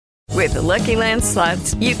With the Lucky Land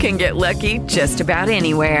Slots, you can get lucky just about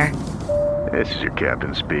anywhere. This is your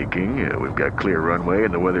captain speaking. We've got clear runway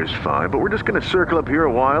and the weather's fine, but we're just going to circle up here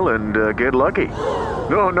a while and get lucky.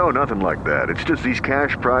 No, nothing like that. It's just these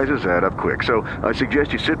cash prizes add up quick. So I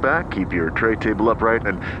suggest you sit back, keep your tray table upright,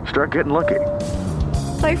 and start getting lucky.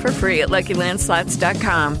 Play for free at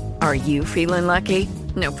LuckyLandSlots.com. Are you feeling lucky?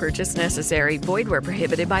 No purchase necessary. Void where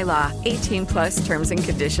prohibited by law. 18 plus terms and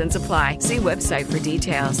conditions apply. See website for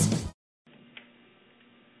details.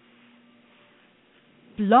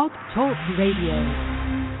 Blog Talk Radio.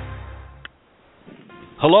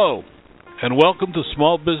 Hello, and welcome to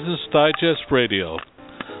Small Business Digest Radio.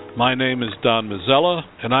 My name is Don Marzetta,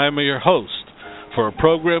 and I am your host for a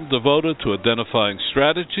program devoted to identifying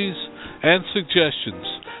strategies and suggestions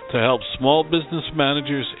to help small business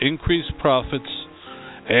managers increase profits,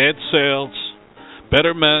 add sales,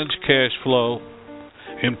 better manage cash flow,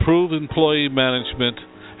 improve employee management,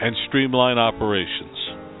 and streamline operations.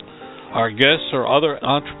 Our guests are other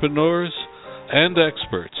entrepreneurs and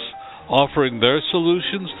experts offering their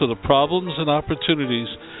solutions to the problems and opportunities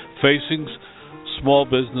facing small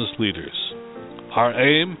business leaders. Our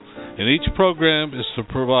aim in each program is to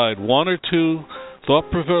provide one or two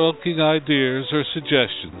thought-provoking ideas or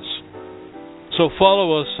suggestions. So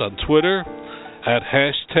follow us on Twitter at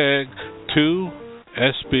hashtag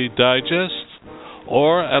 2SBDigest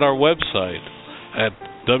or at our website at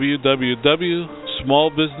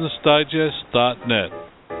www.smallbusinessdigest.net.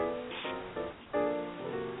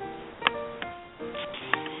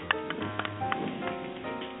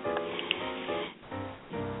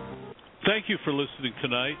 Thank you for listening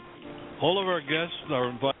tonight. All of our guests are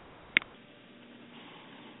invited.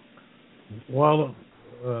 Well,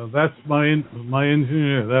 that's my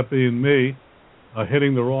engineer, that being me,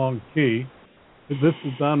 hitting the wrong key. This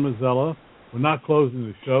is Don Marzetta. We're not closing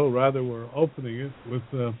the show, rather we're opening it with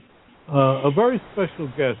a very special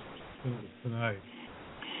guest tonight.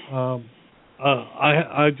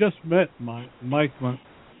 I just met Mike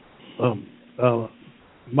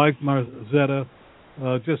Marzetta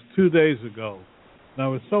just 2 days ago, and I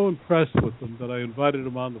was so impressed with him that I invited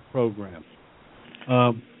him on the program.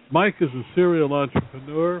 Mike is a serial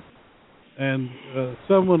entrepreneur and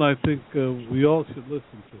someone I think we all should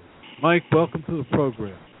listen to. Mike, welcome to the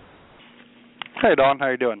program. Hey, Don. How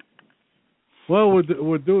you doing? Well,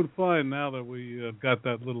 we're doing fine now that we got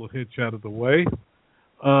that little hitch out of the way.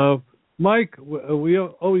 Mike, we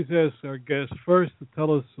always ask our guests first to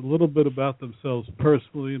tell us a little bit about themselves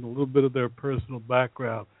personally and a little bit of their personal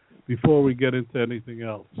background before we get into anything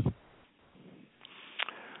else.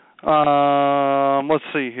 Let's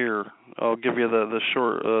see here. I'll give you the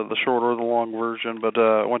short or the long version. But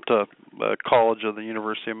I went to college at the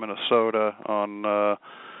University of Minnesota on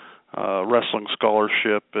wrestling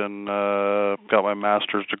scholarship and got my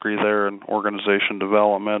master's degree there in organization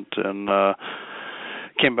development, and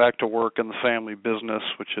came back to work in the family business,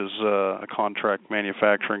 which is a contract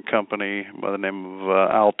manufacturing company by the name of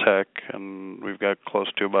Altec, and we've got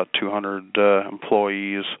close to about 200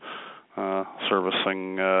 employees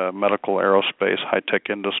servicing medical, aerospace, high-tech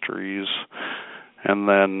industries. And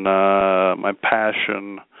then my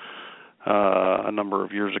passion a number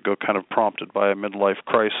of years ago, kind of prompted by a midlife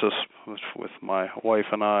crisis with my wife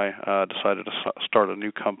and I, decided to start a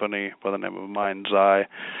new company by the name of Mind's Eye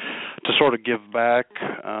to sort of give back.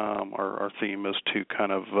 Our theme is to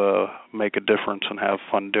kind of make a difference and have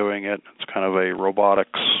fun doing it. It's kind of a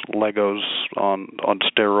robotics, Legos on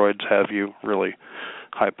steroids, have you, really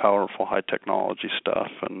high powerful, high technology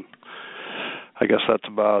stuff. And I guess that's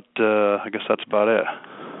about it.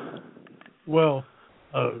 Well,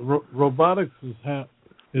 robotics is how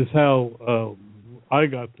I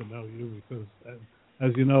got to know you, because,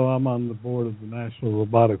 as you know, I'm on the board of the National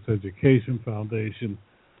Robotics Education Foundation,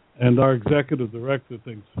 and our executive director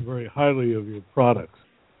thinks very highly of your products.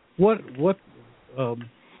 What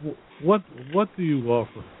do you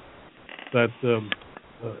offer that?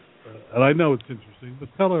 And I know it's interesting,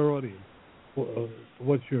 but tell our audience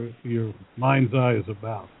what your Mind's Eye is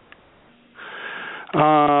about.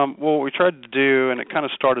 Well, what we tried to do, and it kind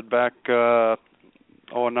of started back a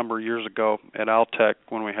number of years ago at Altec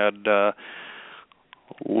when we had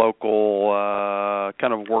local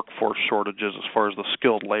kind of workforce shortages as far as the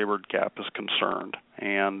skilled labor gap is concerned,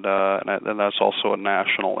 and that's also a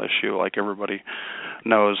national issue, like everybody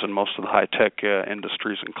knows in most of the high-tech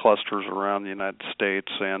industries and clusters around the United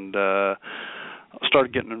States, and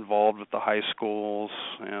started getting involved with the high schools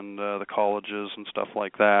and the colleges and stuff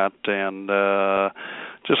like that, and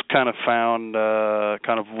just kind of found,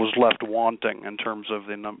 was left wanting in terms of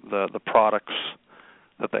the products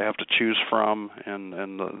that they have to choose from,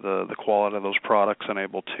 and the quality of those products, and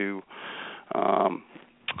able to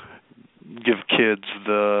give kids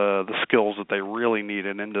the skills that they really need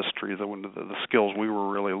in industry, the skills we were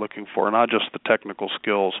really looking for, not just the technical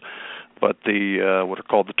skills, but the what are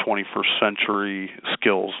called the 21st century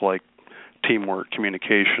skills like teamwork,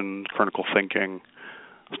 communication, critical thinking,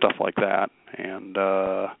 stuff like that. And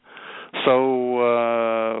so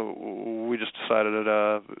we just decided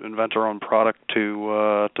to invent our own product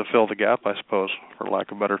to fill the gap, I suppose, for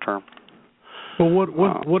lack of a better term. So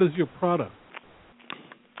what is your product?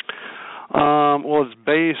 Well, its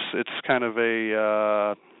base, it's kind of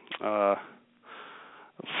a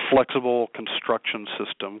flexible construction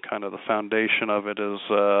system. Kind of the foundation of it is,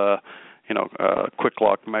 quick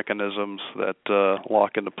lock mechanisms that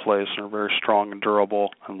lock into place and are very strong and durable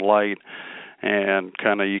and light. And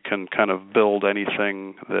you can build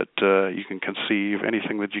anything that you can conceive,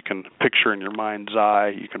 anything that you can picture in your mind's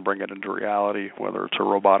eye. You can bring it into reality, whether it's a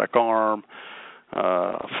robotic arm,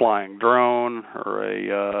 a flying drone, or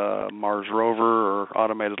a Mars rover, or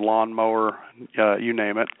automated lawnmower, you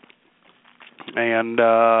name it. And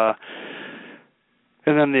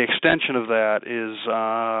then the extension of that is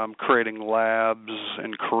creating labs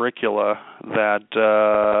and curricula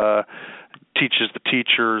that teaches the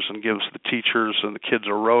teachers and gives the teachers and the kids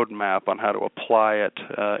a roadmap on how to apply it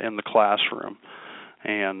in the classroom.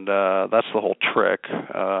 And that's the whole trick,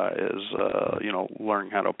 is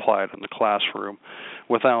learning how to apply it in the classroom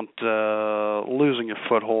without losing your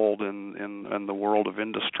foothold in the world of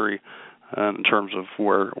industry, in terms of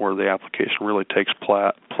where the application really takes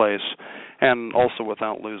place, and also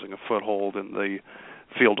without losing a foothold in the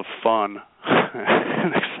field of fun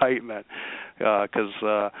and excitement, because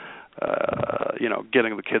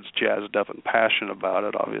getting the kids jazzed up and passionate about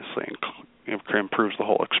it obviously improves the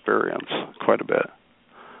whole experience quite a bit.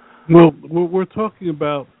 Well, we're talking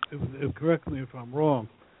about, correct me if I'm wrong,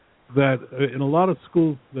 that in a lot of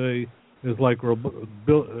schools today, there's like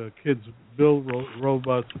kids build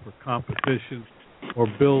robots for competition, or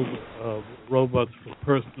build robots for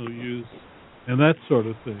personal use, and that sort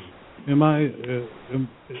of thing.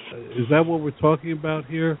 Is that what we're talking about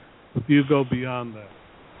here? Or do you go beyond that?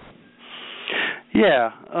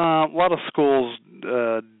 Yeah, a lot of schools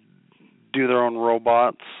do their own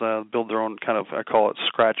robots, build their own kind of, I call it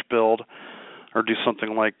scratch build, or do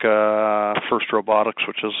something like First Robotics,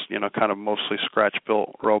 which is, kind of mostly scratch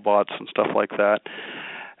built robots and stuff like that.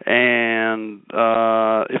 And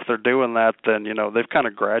if they're doing that, then, they've kind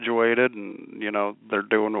of graduated and, they're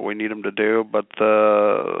doing what we need them to do. But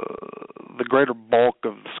the greater bulk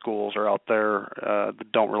of the schools are out there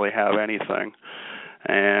that don't really have anything.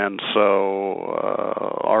 And so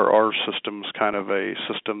our system's kind of a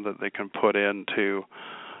system that they can put in to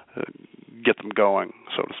get them going,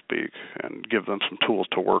 so to speak, and give them some tools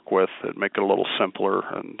to work with and make it a little simpler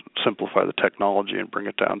and simplify the technology and bring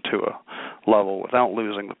it down to a level without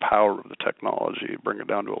losing the power of the technology, bring it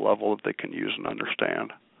down to a level that they can use and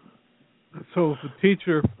understand. So if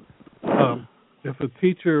a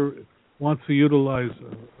teacher wants to utilize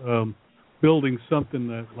building something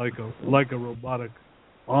that like a robotic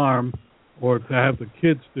arm, or to have the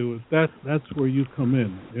kids do it, that's where you come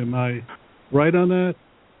in. Am I right on that?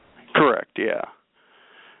 Correct, yeah.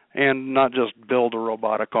 And not just build a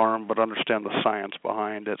robotic arm, but understand the science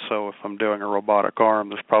behind it. So if I'm doing a robotic arm,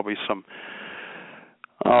 there's probably some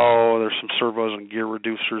servos and gear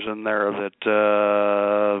reducers in there that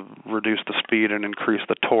reduce the speed and increase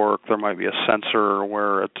the torque. There might be a sensor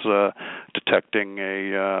where it's detecting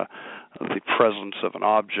the presence of an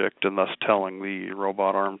object and thus telling the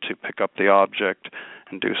robot arm to pick up the object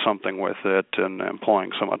and do something with it, and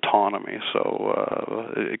employing some autonomy. So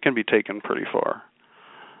it can be taken pretty far.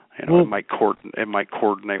 It might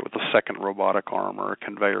coordinate with a second robotic arm or a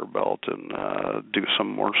conveyor belt and do some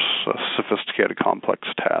more sophisticated,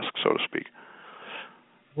 complex tasks, so to speak.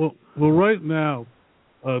 Well, right now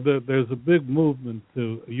there's a big movement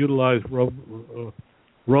to utilize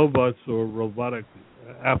robots or robotic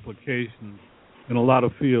applications in a lot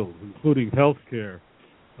of fields, including healthcare.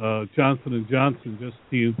 Johnson & Johnson just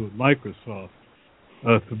teamed with Microsoft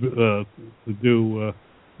to do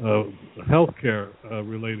healthcare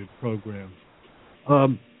related programs.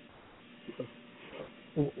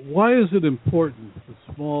 Why is it important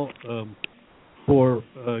for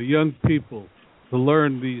young people to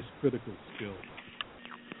learn these critical skills?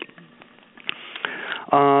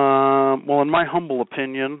 Well, in my humble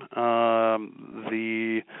opinion,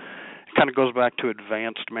 it kind of goes back to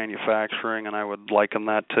advanced manufacturing, and I would liken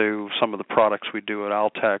that to some of the products we do at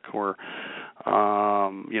Altec, where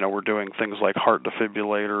we're doing things like heart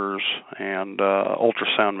defibrillators and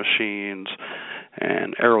ultrasound machines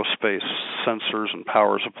and aerospace sensors and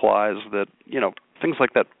power supplies that, things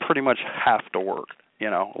like that pretty much have to work.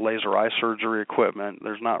 Laser eye surgery equipment,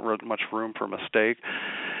 there's not much room for mistake.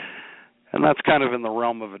 And that's kind of in the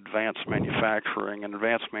realm of advanced manufacturing, and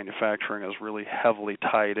advanced manufacturing is really heavily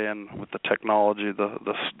tied in with the technology,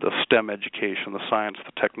 the STEM education, the science,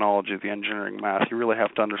 the technology, the engineering, math. You really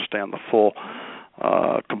have to understand the full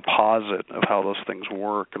composite of how those things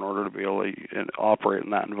work in order to be able to operate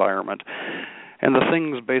in that environment. And the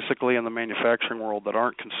things basically in the manufacturing world that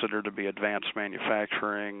aren't considered to be advanced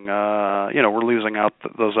manufacturing, we're losing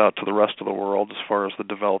those out to the rest of the world as far as the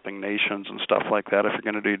developing nations and stuff like that. If you're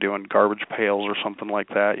going to be doing garbage pails or something like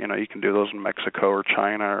that, you can do those in Mexico or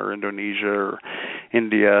China or Indonesia or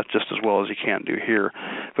India just as well as you can do here.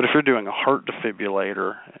 But if you're doing a heart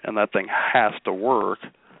defibrillator and that thing has to work,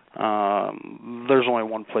 there's only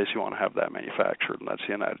one place you want to have that manufactured, and that's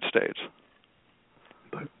the United States.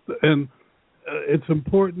 And it's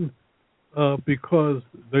important because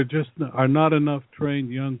there just are not enough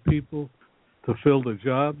trained young people to fill the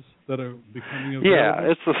jobs that are becoming available.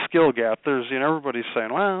 Yeah, it's the skill gap. There's, everybody's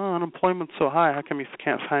saying, well, unemployment's so high, how come you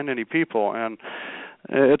can't find any people? And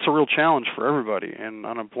it's a real challenge for everybody, and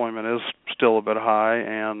unemployment is still a bit high,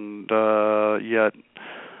 and yet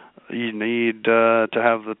you need to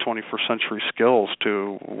have the 21st century skills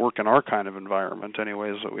to work in our kind of environment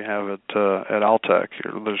anyways that we have at Altec.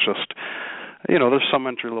 There's just, there's some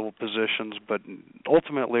entry-level positions, but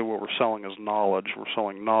ultimately what we're selling is knowledge. We're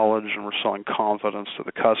selling knowledge, and we're selling confidence to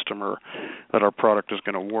the customer that our product is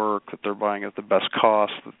going to work, that they're buying at the best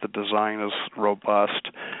cost, that the design is robust.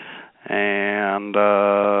 And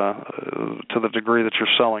to the degree that you're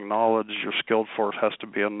selling knowledge, your skilled force has to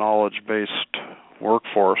be a knowledge-based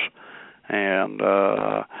workforce. And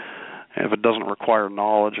if it doesn't require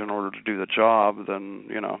knowledge in order to do the job, then,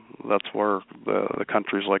 that's where the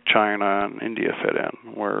countries like China and India fit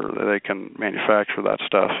in, where they can manufacture that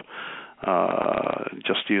stuff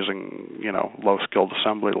just using, low-skilled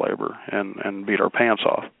assembly labor and beat our pants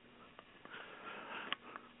off.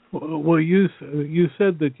 Well, you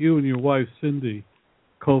said that you and your wife, Cindy,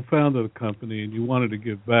 co-founded a company and you wanted to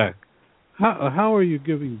give back. How are you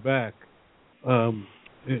giving back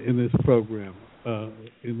in this program,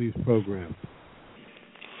 in these programs?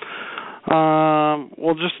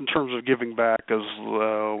 Well, just in terms of giving back, as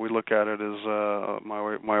we look at it, as my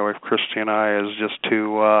wife Christy and I, is just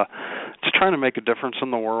to trying to make a difference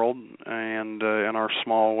in the world and in our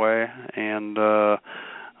small way, and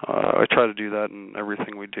I try to do that in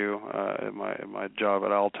everything we do in my job at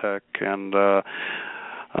Altec, and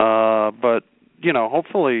but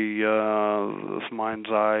hopefully this mind's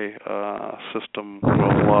eye system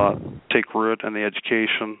will take root in the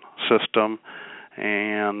education system,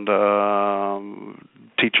 and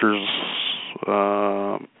teachers,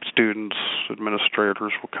 students,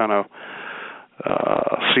 administrators will kind of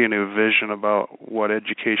see a new vision about what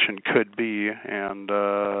education could be, and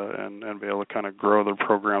be able to kind of grow their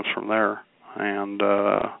programs from there. And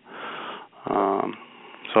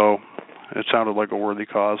so it sounded like a worthy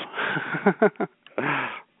cause.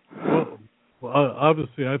 well,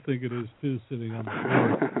 obviously, I think it is too, sitting on the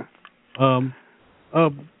board.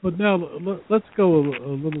 But now let's go a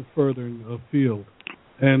little further afield.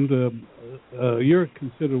 And you're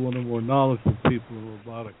considered one of the more knowledgeable people in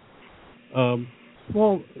robotics.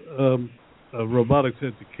 Small robotics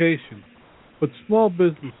education, but small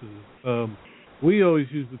businesses. We always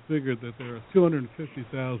use the figure that there are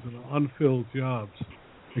 250,000 unfilled jobs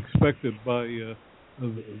expected by the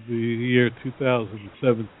year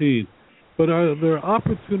 2017. But are there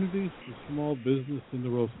opportunities for small business in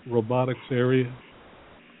the robotics area?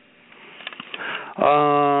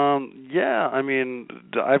 Yeah, I mean,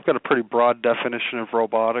 I've got a pretty broad definition of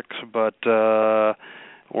robotics, but I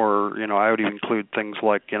would even include things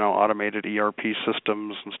like, automated ERP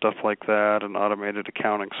systems and stuff like that, and automated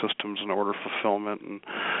accounting systems and order fulfillment and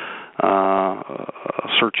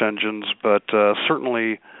search engines. But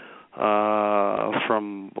certainly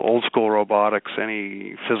from old school robotics,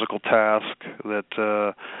 any physical task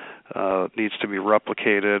that needs to be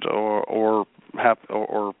replicated or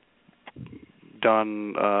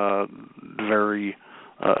done very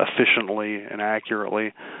efficiently and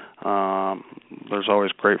accurately. There's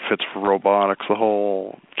always great fits for robotics. The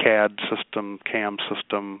whole CAD system, CAM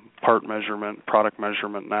system, part measurement, product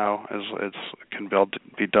measurement now can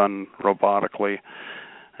be done robotically,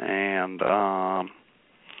 and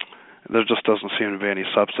there just doesn't seem to be any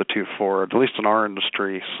substitute for it, at least in our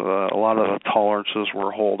industry. So a lot of the tolerances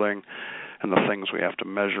we're holding and the things we have to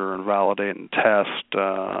measure and validate and test,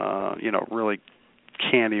 really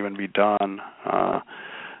can't even be done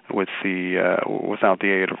without the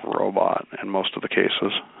aid of a robot in most of the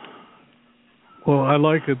cases. Well, I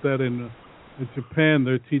like it that in Japan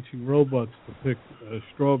they're teaching robots to pick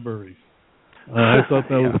strawberries. I thought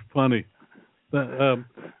that was funny.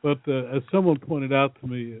 But as someone pointed out to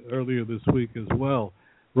me earlier this week as well,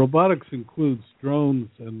 robotics includes drones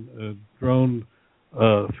and drone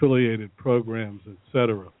affiliated programs,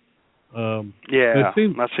 etc. That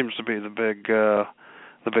seems to be the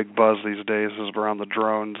big buzz these days is around the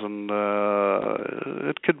drones, and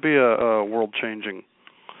it could be a world-changing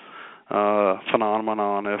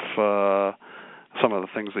phenomenon if some of the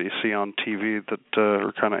things that you see on TV that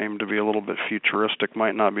are kind of aimed to be a little bit futuristic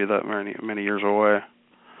might not be that many years away.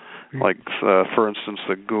 Like, for instance,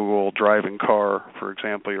 the Google driving car, for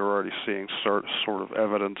example, you're already seeing sort of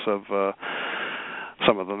evidence of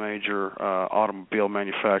some of the major automobile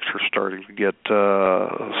manufacturers starting to get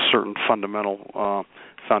certain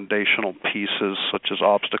foundational pieces such as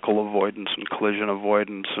obstacle avoidance and collision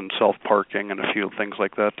avoidance and self-parking and a few things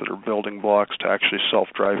like that are building blocks to actually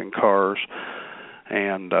self-driving cars.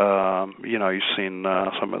 And, you've seen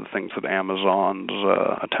some of the things that Amazon's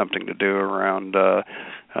attempting to do around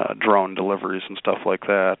drone deliveries and stuff like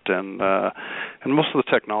that. And most of the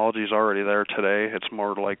technology is already there today. It's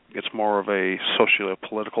more of a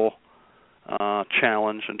socio-political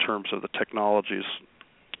challenge in terms of the technologies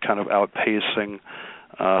kind of outpacing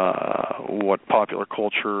what popular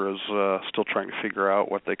culture is still trying to figure out,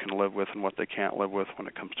 what they can live with and what they can't live with when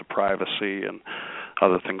it comes to privacy and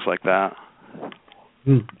other things like that.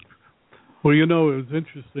 Well, it was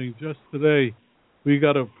interesting. Just today, we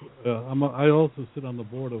got I also sit on the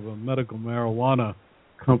board of a medical marijuana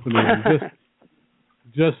company. And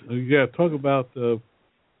talk about.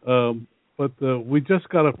 But we just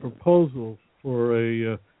got a proposal for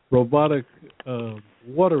a robotic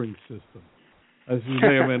watering system. As you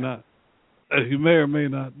may or may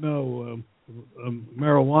not know,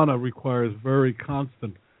 marijuana requires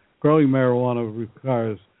growing marijuana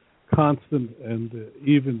requires constant and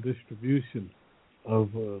even distribution of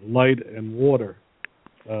light and water,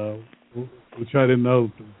 which I didn't know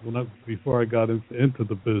before I got into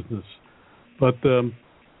the business. But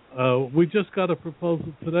we just got a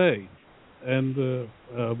proposal today, and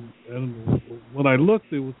when I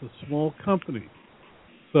looked, it was a small company.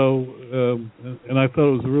 So, and I thought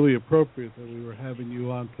it was really appropriate that we were having you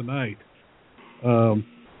on tonight,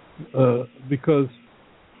 because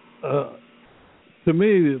to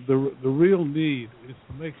me, the real need is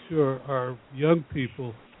to make sure our young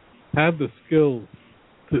people have the skills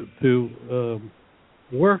to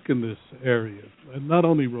work in this area, and not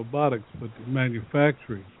only robotics but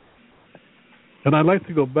manufacturing. And I'd like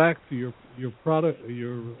to go back to your product,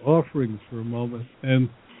 your offerings for a moment. And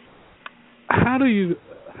how do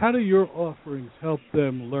your offerings help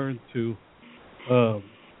them learn to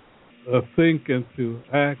think and to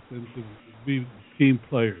act and to be team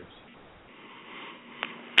players?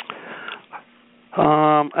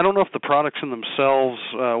 I don't know if the products in themselves.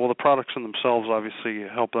 The products in themselves obviously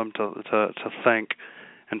help them to think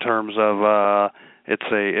in terms of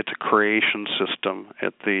it's a creation system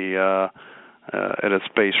at its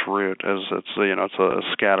base root, as it's a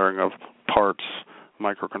scattering of parts,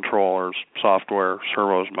 microcontrollers, software,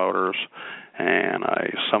 servos, motors, and I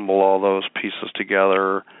assemble all those pieces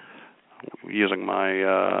together using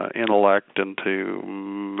my intellect into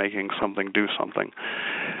making something do something.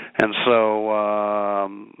 And so,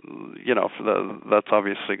 that's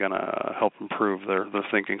obviously going to help improve their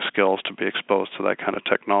thinking skills to be exposed to that kind of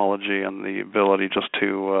technology and the ability just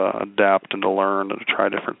to adapt and to learn and to try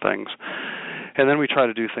different things. And then we try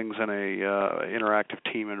to do things in a interactive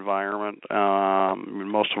team environment.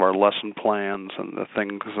 Most of our lesson plans and the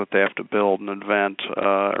things that they have to build and invent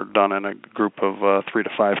are done in a group of 3 to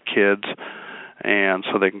 5 kids, and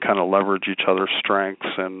so they can kind of leverage each other's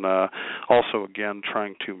strengths. And also, again,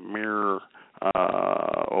 trying to mirror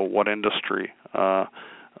what industry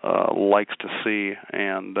likes to see,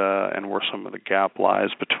 and where some of the gap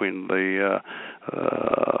lies between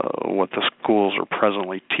what the schools are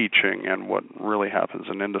presently teaching and what really happens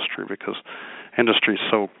in industry, because industry is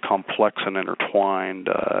so complex and intertwined.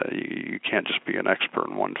 You can't just be an expert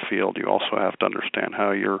in one field. You also have to understand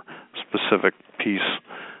how your specific piece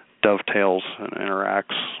dovetails and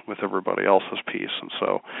interacts with everybody else's piece, and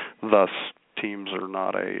so thus teams are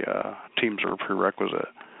a prerequisite.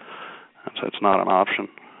 And so it's not an option.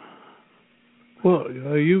 Well,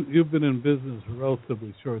 you've been in business a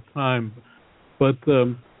relatively short time, but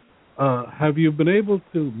have you been able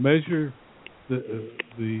to measure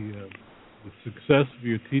the success of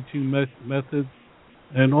your teaching methods?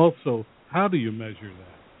 And also, how do you measure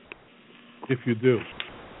that, if you do?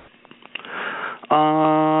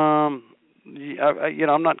 I'm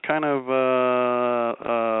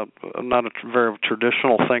not a very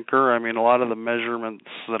traditional thinker. I mean, a lot of the measurements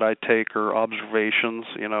that I take are observations.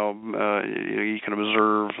 You can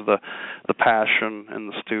observe the passion in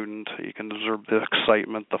the student. You can observe the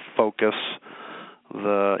excitement, the focus.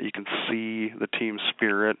 You can see the team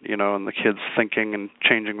spirit, and the kids thinking and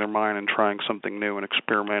changing their mind and trying something new and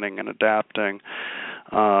experimenting and adapting.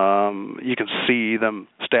 You can see them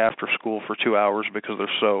stay after school for 2 hours because they're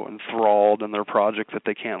so enthralled in their project that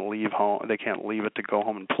they can't leave home. They can't leave it to go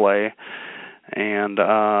home and play. And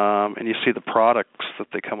you see the products that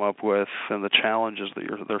they come up with and the challenges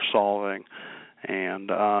that they're solving. And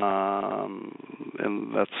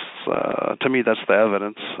that's to me, that's the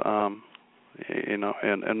evidence.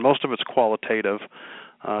 And most of it's qualitative.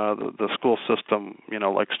 The school system,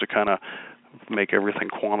 likes to kind of make everything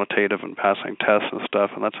quantitative and passing tests and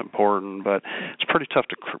stuff, and that's important. But it's pretty tough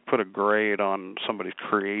to put a grade on somebody's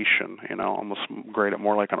creation. Almost grade it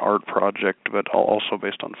more like an art project, but also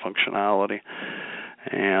based on functionality.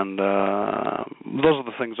 And those are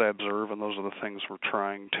the things I observe, and those are the things we're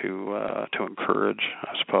trying to encourage,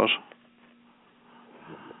 I suppose.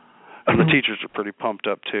 And the teachers are pretty pumped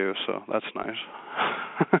up too, so that's nice.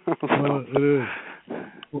 Well, it is.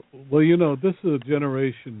 Well, this is a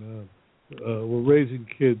generation. We're raising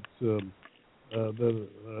kids that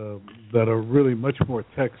are really much more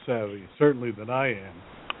tech savvy, certainly than I am,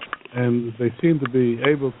 and they seem to be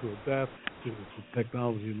able to adapt to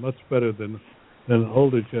technology much better than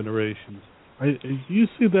older generations. Do you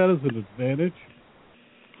see that as an advantage?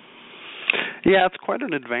 Yeah, it's quite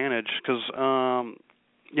an advantage because.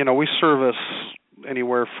 We service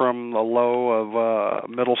anywhere from the low of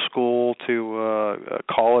middle school to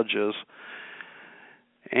colleges,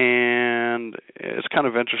 and it's kind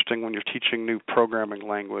of interesting when you're teaching new programming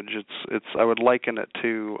language. I would liken it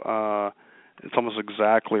to it's almost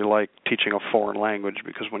exactly like teaching a foreign language,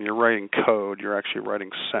 because when you're writing code, you're actually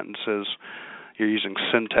writing sentences. You're using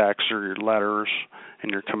syntax or your letters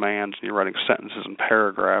and your commands, and you're writing sentences and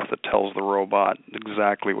paragraph that tells the robot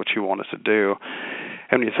exactly what you want it to do.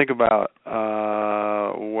 And when you think about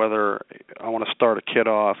whether I want to start a kid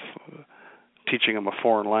off teaching them a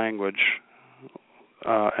foreign language,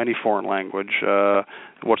 any foreign language,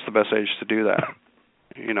 what's the best age to do that?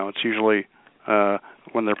 It's usually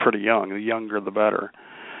when they're pretty young. The younger, the better.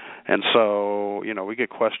 And so, we get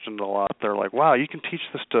questioned a lot. They're like, wow, you can teach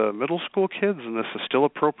this to middle school kids and this is still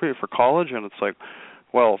appropriate for college? And it's like,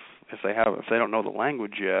 well, if they don't know the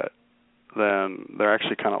language yet, then they're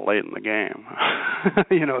actually kind of late in the game.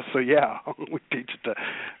 So yeah, we teach it to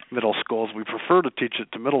middle schools. We prefer to teach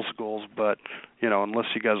it to middle schools, but,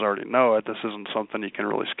 unless you guys already know it, this isn't something you can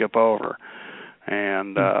really skip over.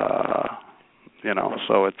 And,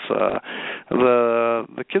 so it's,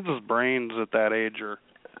 the kids' brains at that age are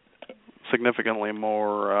significantly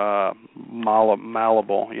more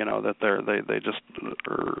malleable, that they just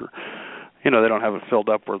are, they don't have it filled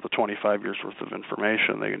up with the 25 years worth of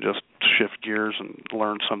information. They can just shift gears and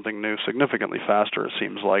learn something new significantly faster, it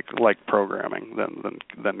seems like programming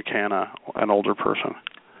than can an older person.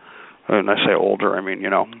 And I say older, I mean,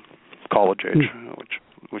 college age,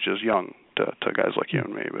 which is young to guys like you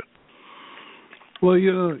and me. But well,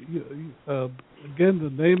 again, the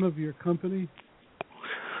name of your company?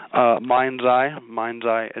 Mind's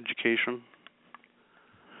Eye Education.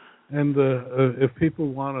 And if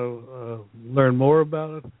people want to learn more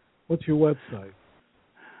about it, what's your website?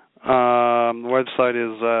 The website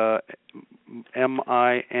is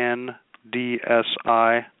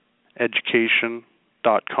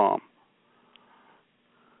mindsiEducation.com.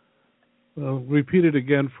 Repeat it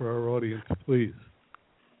again for our audience, please.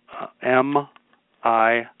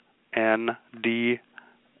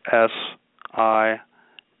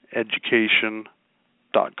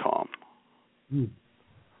 mindsiEducation.com.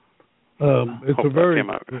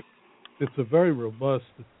 It's a very robust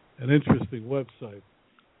and interesting website.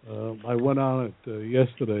 I went on it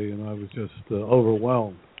yesterday, and I was just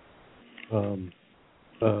overwhelmed.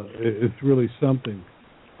 It's really something.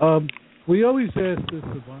 We always ask this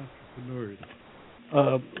of entrepreneurs.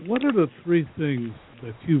 What are the three things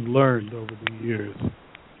that you've learned over the years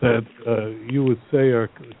that you would say are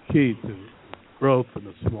key to growth in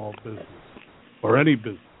a small business or any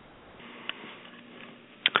business?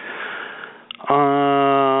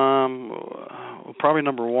 Probably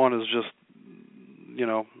number one is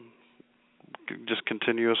just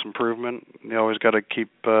continuous improvement. You always got to keep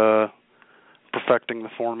perfecting the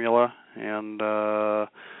formula and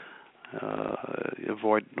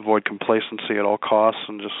avoid complacency at all costs,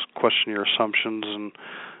 and just question your assumptions and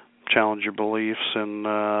challenge your beliefs and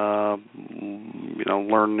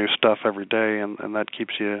learn new stuff every day, and that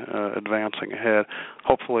keeps you advancing ahead.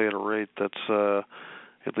 Hopefully at a rate that's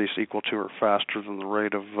at least equal to or faster than the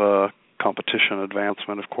rate of competition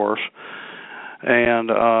advancement, of course. And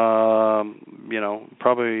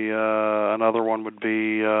probably another one would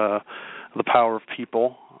be the power of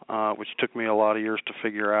people, which took me a lot of years to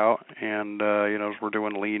figure out. And as we're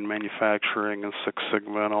doing lean manufacturing and Six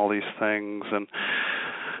Sigma and all these things, and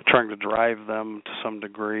trying to drive them to some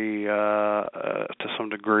degree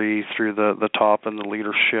through the top and the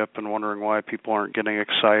leadership, and wondering why people aren't getting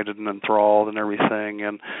excited and enthralled and everything,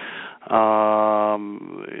 and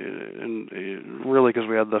really because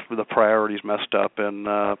we had the priorities messed up, and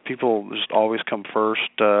people just always come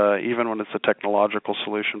first, even when it's a technological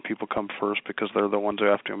solution. People come first because they're the ones who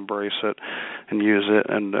have to embrace it and use it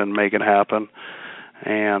and make it happen,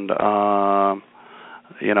 and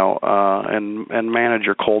and manage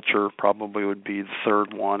your culture probably would be the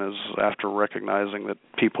third one, is after recognizing that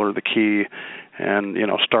people are the key, and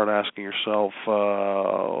start asking yourself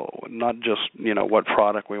not just what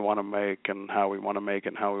product we want to make and how we want to make it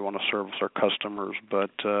and how we want to service our customers,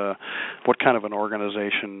 but what kind of an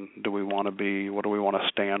organization do we want to be, what do we want to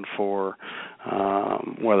stand for,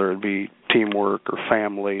 whether it be teamwork or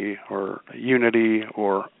family or unity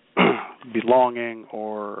or belonging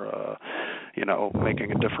or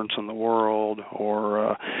making a difference in the world,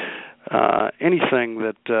 or anything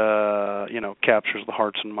that captures the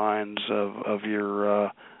hearts and minds of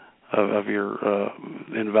your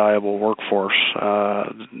invaluable workforce,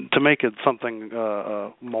 to make it something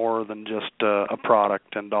more than just a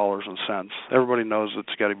product and dollars and cents. Everybody knows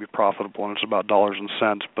it's got to be profitable and it's about dollars and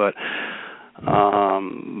cents, but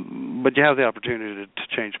you have the opportunity to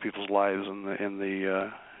change people's lives in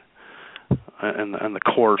the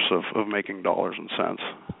course of making dollars and cents.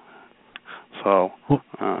 So,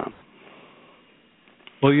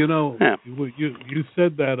 you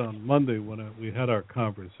said that on Monday when we had our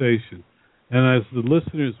conversation, and as the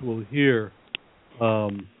listeners will hear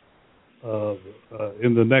in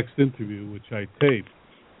the next interview, which I taped,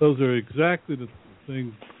 those are exactly the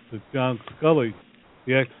things that John Sculley,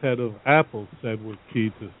 the ex-head of Apple, said were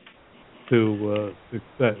key to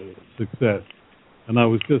success. And I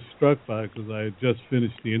was just struck by it because I had just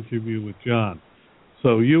finished the interview with John.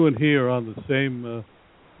 So you and he are on the same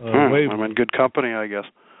wavelength. I'm in good company, I guess.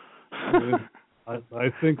 I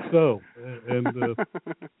think so. And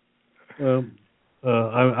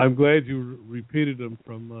I'm glad you repeated them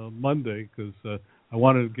from Monday, because I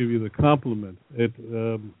wanted to give you the compliment. It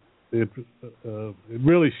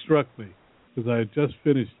really struck me because I had just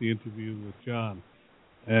finished the interview with John,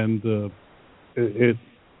 and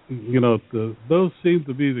those seem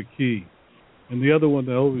to be the key. And the other one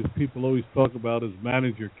that people always talk about is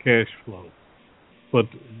manage your cash flow. But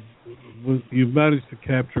you've managed to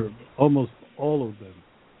capture almost all of them.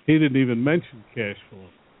 He didn't even mention cash flow.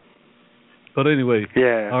 But anyway,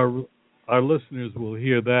 our listeners will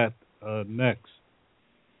hear that next.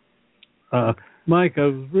 Mike, I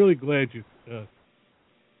was really glad you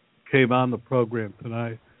came on the program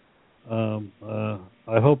tonight.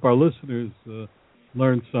 I hope our listeners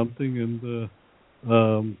learn something and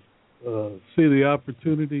see the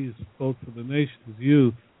opportunities both for the nation's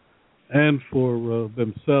youth and for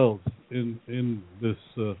themselves in this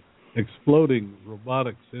exploding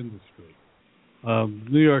robotics industry.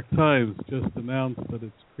 New York Times just announced that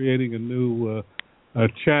it's creating a new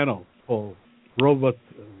channel called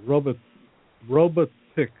Robotica,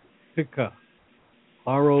 Robotica,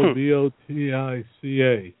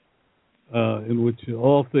 in which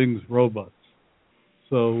all things robots.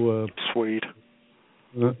 So sweet.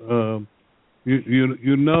 You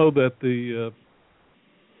know that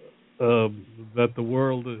the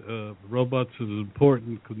world robots is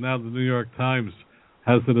important because now the New York Times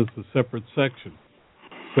has it as a separate section.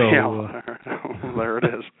 So there it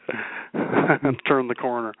is. Turn the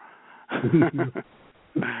corner.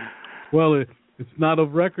 Well, it's not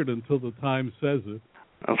of record until the Times says it.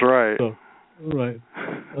 That's right. So, all right.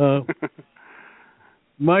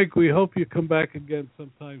 Mike, we hope you come back again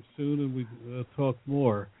sometime soon and we talk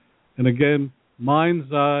more. And again,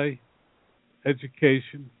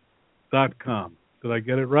 mindseyeeducation.com. Did I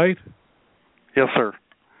get it right? Yes, sir.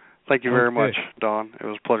 Thank you very much, Don. It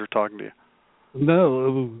was a pleasure talking to you.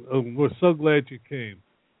 No, we're so glad you came.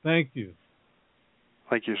 Thank you.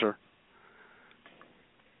 Thank you, sir.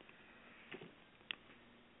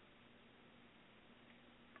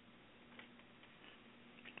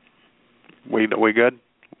 We good?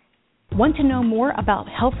 Want to know more about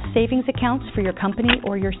health savings accounts for your company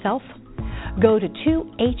or yourself? Go to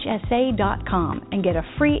 2hsa.com and get a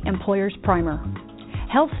free employer's primer.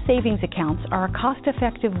 Health savings accounts are a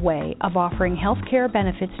cost-effective way of offering health care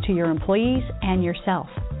benefits to your employees and yourself.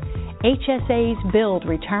 HSAs build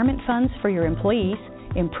retirement funds for your employees,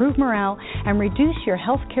 improve morale, and reduce your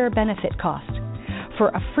health care benefit cost. For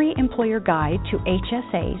a free employer guide to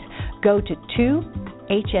HSAs, go to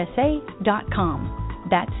 2hsa.com.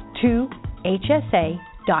 That's 2hsa.com.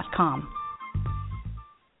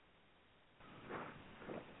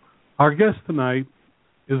 Our guest tonight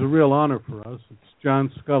is a real honor for us. It's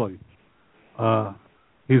John Sculley.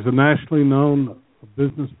 He's a nationally known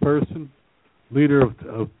business person, leader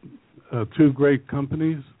of two great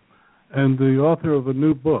companies, and the author of a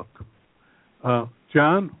new book.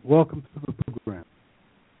 John, welcome to the program.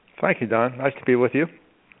 Thank you, Don. Nice to be with you.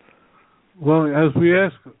 Well, as we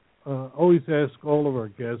always ask all of our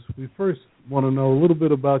guests, we first want to know a little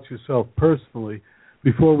bit about yourself personally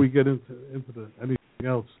before we get into anything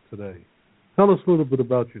else today. Tell us a little bit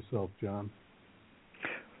about yourself, John.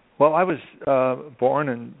 Well, I was born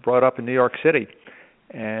and brought up in New York City,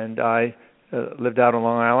 and I lived out on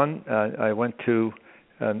Long Island. I went to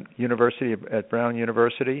university at Brown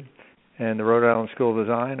University and the Rhode Island School of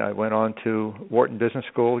Design. I went on to Wharton Business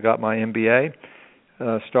School, got my MBA,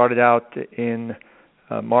 started out in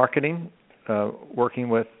marketing, working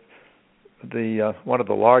with one of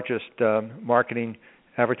the largest marketing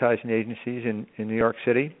advertising agencies in New York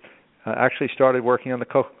City. Actually started working on the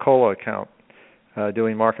Coca-Cola account,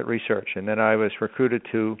 doing market research. And then I was recruited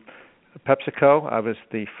to PepsiCo. I was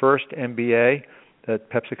the first MBA that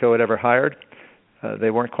PepsiCo had ever hired. They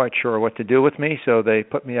weren't quite sure what to do with me, so they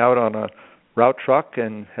put me out on a route truck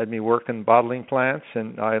and had me work in bottling plants,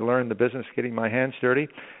 and I learned the business getting my hands dirty,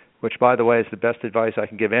 which, by the way, is the best advice I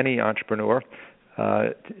can give any entrepreneur.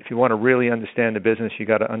 If you want to really understand the business, you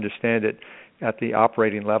got to understand it at the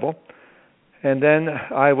operating level. And then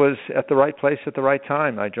I was at the right place at the right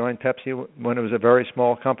time. I joined Pepsi when it was a very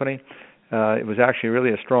small company. It was actually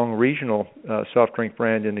really a strong regional soft drink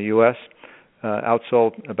brand in the U.S.,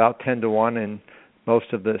 outsold about 10-1 in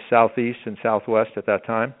most of the Southeast and Southwest at that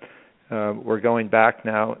time. We're going back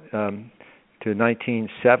now to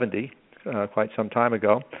 1970, quite some time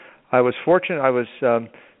ago. I was fortunate. I was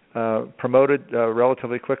promoted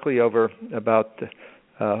relatively quickly over about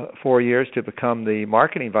 4 years to become the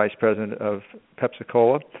marketing vice president of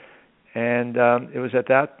Pepsi-Cola. And it was at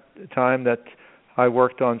that time that I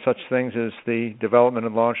worked on such things as the development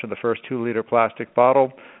and launch of the first 2-liter plastic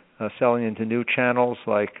bottle, selling into new channels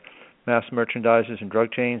like mass merchandisers and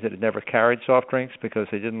drug chains that had never carried soft drinks because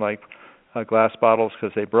they didn't like glass bottles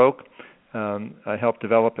because they broke. I helped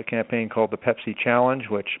develop a campaign called the Pepsi Challenge,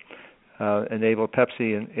 which enabled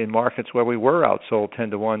Pepsi in markets where we were outsold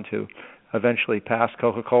 10-1 to eventually pass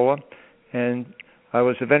Coca-Cola. And I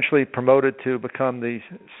was eventually promoted to become the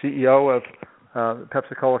CEO of the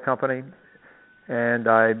Pepsi-Cola company, and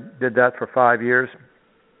I did that for 5 years.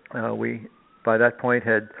 We, by that point,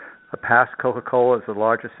 had passed Coca-Cola as the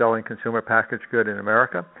largest selling consumer packaged good in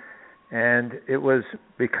America. And it was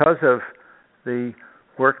because of the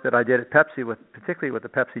work that I did at Pepsi, particularly with the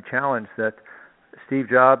Pepsi Challenge, that Steve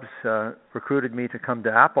Jobs recruited me to come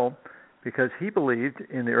to Apple, because he believed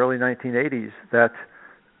in the early 1980s that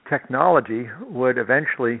technology would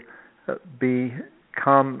eventually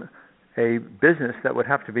become a business that would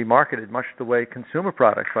have to be marketed much the way consumer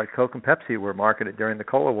products like Coke and Pepsi were marketed during the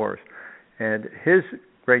Cola Wars. And his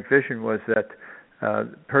great vision was that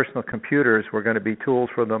personal computers were going to be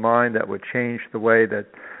tools for the mind that would change the way that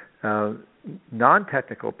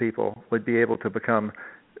non-technical people would be able to become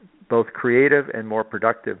both creative and more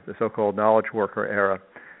productive, the so-called knowledge worker era.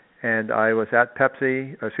 And I was at I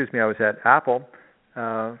was at Apple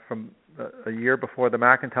from a year before the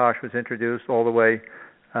Macintosh was introduced all the way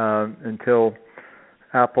until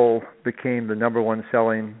Apple became the number one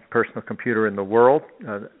selling personal computer in the world.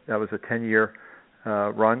 That was a 10-year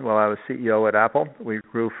run while I was CEO at Apple. We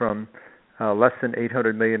grew from less than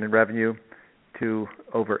 $800 million in revenue to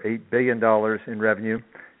over $8 billion in revenue.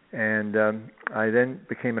 And I then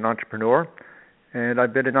became an entrepreneur. And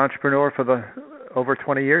I've been an entrepreneur for over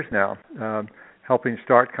 20 years now, helping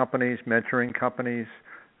start companies, mentoring companies.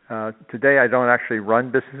 Today I don't actually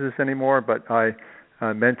run businesses anymore, but I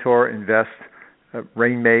mentor, invest,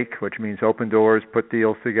 rainmake, which means open doors, put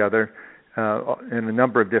deals together in a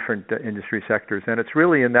number of different industry sectors. And it's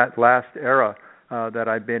really in that last era that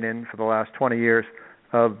I've been in for the last 20 years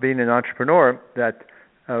of being an entrepreneur that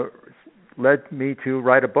led me to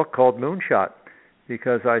write a book called Moonshot,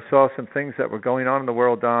 because I saw some things that were going on in the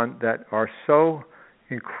world, Don, that are so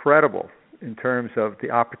incredible in terms of the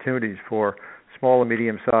opportunities for small and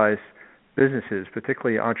medium-sized businesses,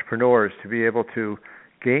 particularly entrepreneurs, to be able to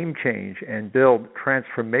game change and build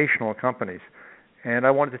transformational companies. and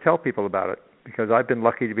I wanted to tell people about it because I've been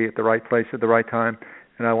lucky to be at the right place at the right time,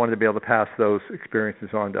 and I wanted to be able to pass those experiences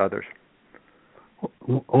on to others.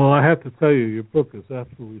 Well, I have to tell you, your book is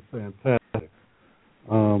absolutely fantastic.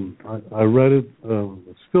 I read it,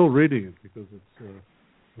 still reading it because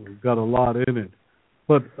it's got a lot in it.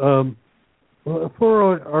 But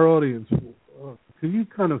for our audience, can you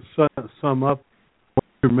kind of sum up what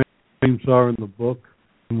your main themes are in the book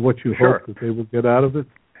and what you hope that they will get out of it?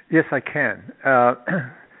 Yes, I can.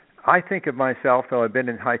 I think of myself, though I've been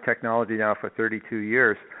in high technology now for 32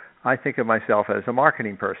 years, I think of myself as a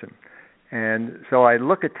marketing person. And so I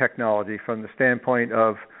look at technology from the standpoint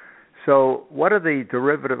of, so what are the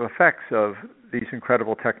derivative effects of these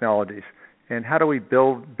incredible technologies? And how do we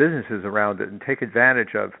build businesses around it and take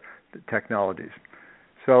advantage of the technologies?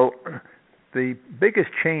 So the biggest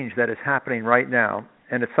change that is happening right now,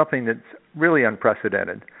 and it's something that's really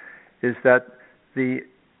unprecedented, is that the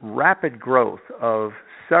rapid growth of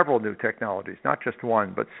several new technologies, not just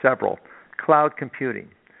one, but several, cloud computing,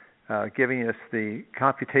 giving us the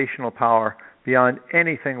computational power beyond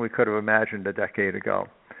anything we could have imagined a decade ago.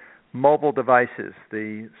 Mobile devices,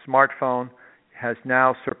 the smartphone has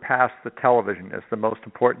now surpassed the television as the most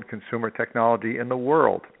important consumer technology in the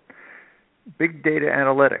world. Big data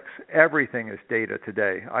analytics, everything is data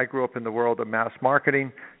today. I grew up in the world of mass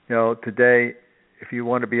marketing. Today, if you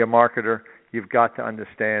want to be a marketer, you've got to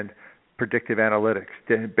understand predictive analytics,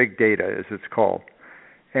 big data as it's called.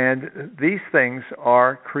 And these things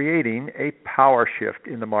are creating a power shift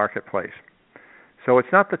in the marketplace. So it's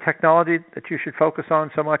not the technology that you should focus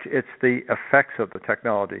on so much, it's the effects of the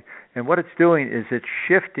technology. And what it's doing is it's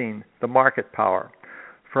shifting the market power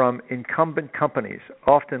from incumbent companies,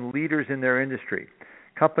 often leaders in their industry,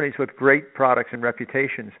 companies with great products and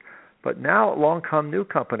reputations, but now along come new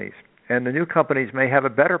companies, and the new companies may have a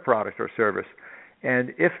better product or service.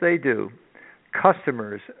 And if they do,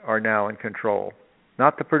 customers are now in control,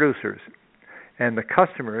 not the producers. And the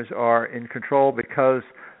customers are in control because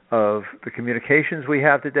of the communications we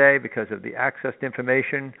have today, because of the access to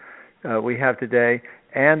information we have today,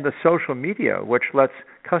 and the social media, which lets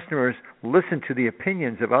customers listen to the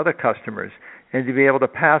opinions of other customers and to be able to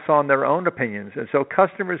pass on their own opinions. And so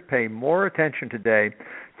customers pay more attention today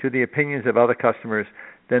to the opinions of other customers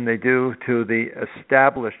than they do to the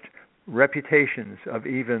established reputations of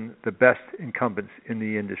even the best incumbents in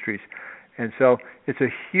the industries. And so it's a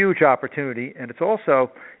huge opportunity, and it's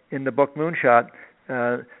also, in the book Moonshot,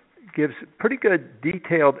 gives pretty good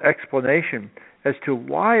detailed explanation as to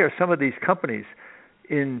why are some of these companies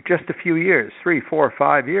in just a few years, 3, 4,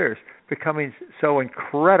 5 years, becoming so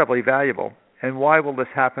incredibly valuable, and why will this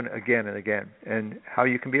happen again and again, and how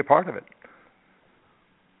you can be a part of it.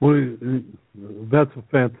 Well, that's a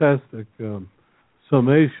fantastic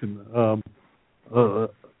summation.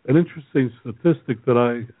 An interesting statistic that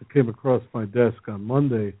I came across my desk on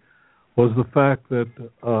Monday was the fact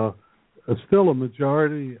that still a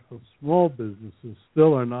majority of small businesses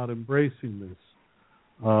still are not embracing this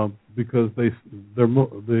because they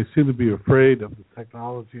seem to be afraid of the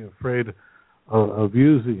technology, afraid of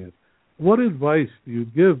using it. What advice do you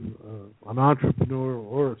give an entrepreneur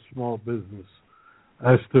or a small business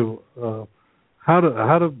as to how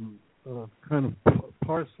to kind of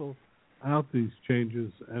parcel out these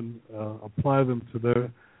changes and apply them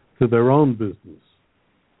to their own business?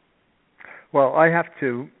 Well, I have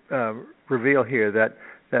to reveal here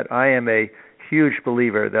that I am a huge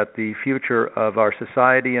believer that the future of our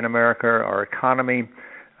society in America, our economy,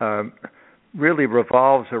 really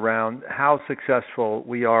revolves around how successful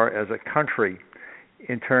we are as a country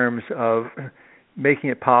in terms of making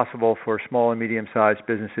it possible for small and medium-sized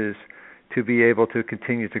businesses to be able to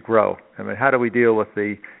continue to grow. I mean, how do we deal with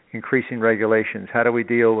the increasing regulations? How do we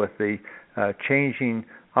deal with the changing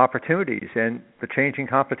opportunities and the changing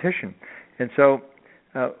competition? And so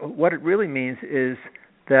what it really means is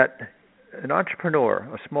that an entrepreneur,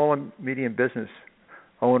 a small and medium business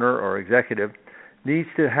owner or executive, needs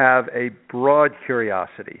to have a broad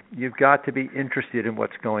curiosity. You've got to be interested in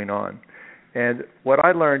what's going on. And what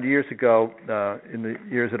I learned years ago, in the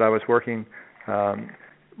years that I was working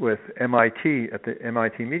with MIT at the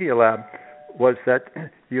MIT Media Lab, was that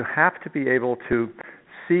you have to be able to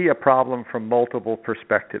see a problem from multiple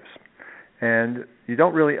perspectives. And you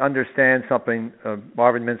don't really understand something,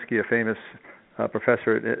 Marvin Minsky, a famous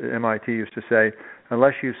professor at MIT, used to say,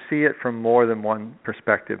 unless you see it from more than one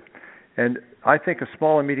perspective. And I think a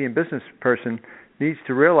small and medium business person needs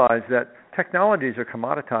to realize that technologies are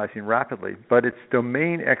commoditizing rapidly, but it's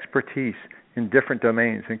domain expertise in different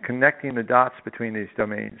domains and connecting the dots between these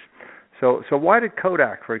domains. So why did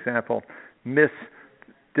Kodak, for example, miss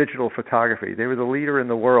digital photography? They were the leader in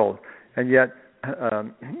the world, and yet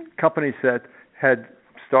companies that had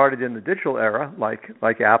started in the digital era,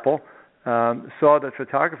 like Apple, saw that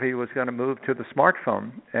photography was going to move to the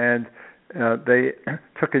smartphone, and they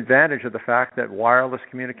took advantage of the fact that wireless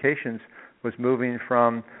communications was moving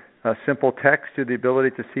from simple text to the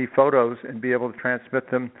ability to see photos and be able to transmit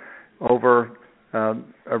them over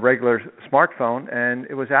a regular smartphone. And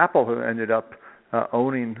it was Apple who ended up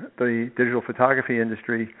owning the digital photography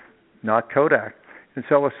industry, not Kodak. And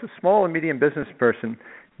so a small and medium business person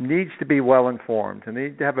needs to be well informed, and they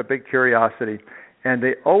need to have a big curiosity, and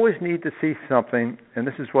they always need to see something, and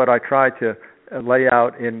this is what I try to lay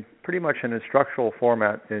out in pretty much an instructional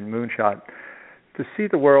format in Moonshot, to see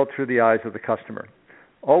the world through the eyes of the customer.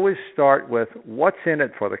 Always start with what's in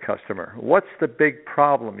it for the customer. What's the big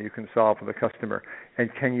problem you can solve for the customer? And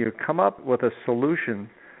can you come up with a solution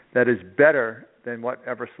that is better than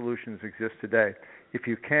whatever solutions exist today? If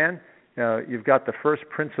you can, you've got the first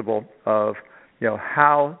principle of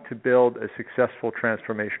how to build a successful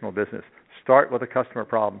transformational business. Start with a customer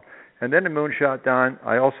problem. And then in Moonshot, Don,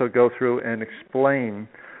 I also go through and explain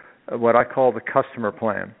what I call the customer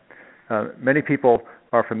plan. Many people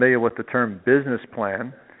are familiar with the term business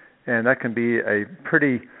plan, and that can be a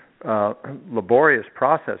pretty laborious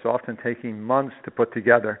process, often taking months to put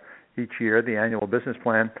together each year, the annual business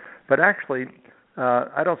plan. But actually,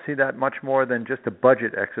 I don't see that much more than just a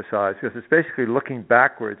budget exercise, because it's basically looking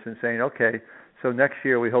backwards and saying, okay, so next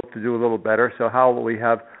year we hope to do a little better, so how will we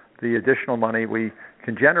have the additional money we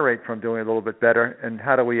can generate from doing a little bit better, and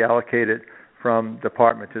how do we allocate it from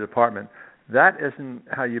department to department? That isn't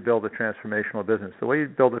how you build a transformational business. The way you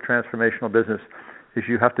build a transformational business is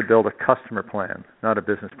you have to build a customer plan, not a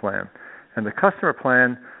business plan. And the customer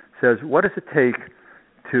plan says, what does it take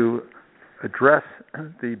to address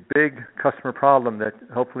the big customer problem that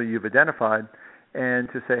hopefully you've identified, and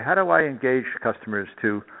to say, how do I engage customers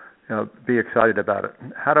to be excited about it?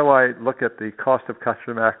 How do I look at the cost of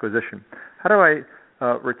customer acquisition? How do I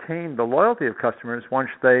retain the loyalty of customers once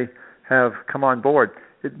they have come on board?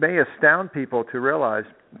 It may astound people to realize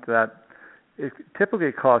that it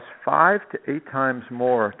typically costs 5 to 8 times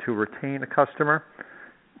more to retain a customer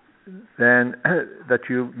than that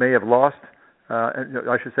you may have lost.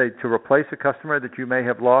 I should say, to replace a customer that you may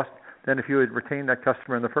have lost than if you had retained that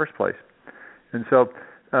customer in the first place. And so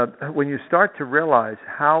when you start to realize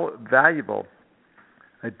how valuable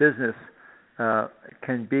a business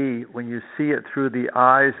can be when you see it through the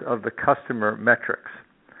eyes of the customer metrics,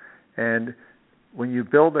 and when you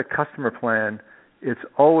build a customer plan, it's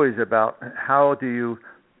always about how do you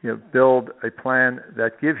build a plan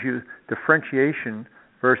that gives you differentiation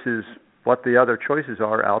versus what the other choices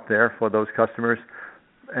are out there for those customers,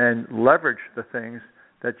 and leverage the things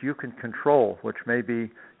that you can control, which may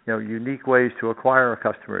be unique ways to acquire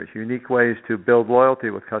customers, unique ways to build loyalty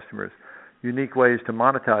with customers, unique ways to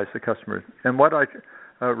monetize the customers. And what I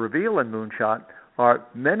reveal in Moonshot are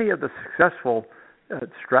many of the successful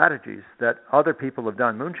strategies that other people have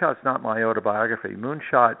done. Moonshot's not my autobiography.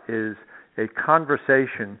 Moonshot is a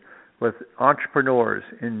conversation with entrepreneurs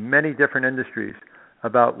in many different industries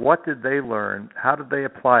about what did they learn, how did they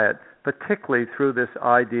apply it, particularly through this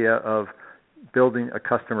idea of building a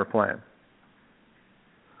customer plan.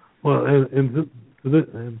 Well, in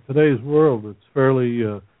today's world, it's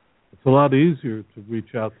it's a lot easier to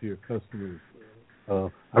reach out to your customers.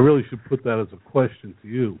 I really should put that as a question to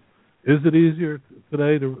you. Is it easier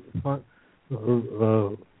today to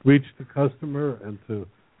reach the customer and to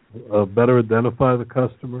better identify the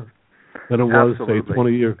customer than it was, say,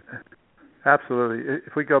 20 years? Absolutely.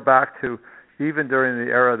 If we go back to even during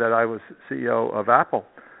the era that I was CEO of Apple,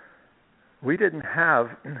 we didn't have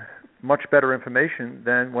much better information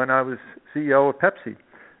than when I was CEO of Pepsi.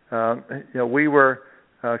 We were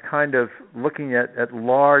kind of looking at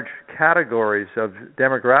large categories of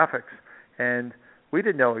demographics, and we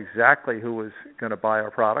didn't know exactly who was going to buy our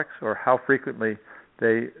products or how frequently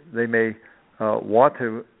they may want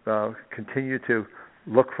to continue to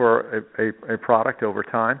look for a product over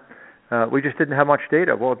time. We just didn't have much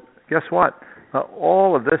data. Well, guess what?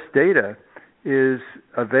 All of this data is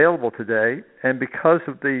available today, and because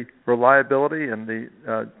of the reliability and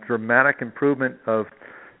the dramatic improvement of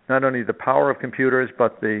not only the power of computers,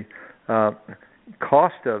 but the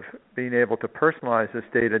cost of being able to personalize this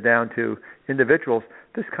data down to individuals,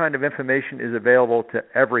 this kind of information is available to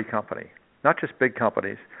every company, not just big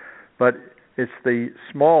companies, but it's the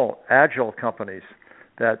small, agile companies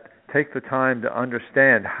that take the time to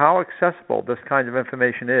understand how accessible this kind of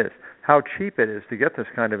information is, how cheap it is to get this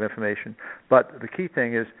kind of information. But the key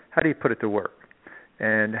thing is, how do you put it to work?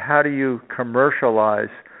 And how do you commercialize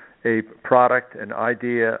a product, an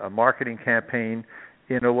idea, a marketing campaign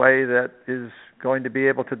in a way that is going to be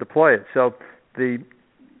able to deploy it. So the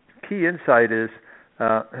key insight is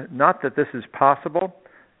not that this is possible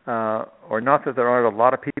or not that there aren't a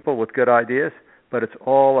lot of people with good ideas, but it's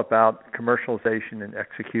all about commercialization and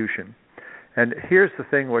execution. And here's the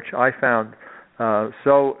thing which I found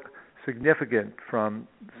so significant from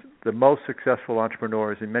the most successful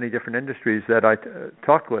entrepreneurs in many different industries that I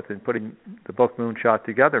talked with in putting the book Moonshot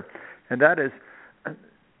together, and that is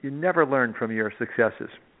you never learn from your successes.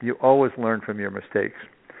 You always learn from your mistakes.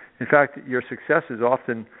 In fact, your successes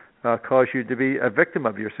often cause you to be a victim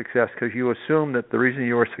of your success because you assume that the reason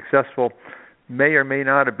you were successful may or may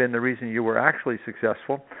not have been the reason you were actually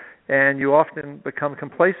successful, and you often become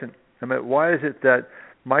complacent. I mean, why is it that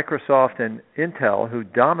Microsoft and Intel, who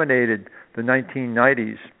dominated the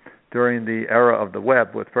 1990s during the era of the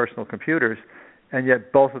web with personal computers, and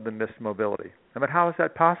yet both of them missed mobility? I mean, how is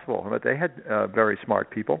that possible? I mean, they had very smart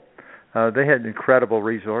people. They had incredible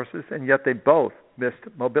resources, and yet they both missed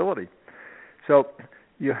mobility. So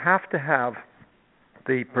you have to have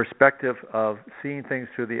the perspective of seeing things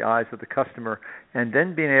through the eyes of the customer and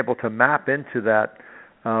then being able to map into that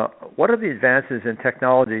what are the advances in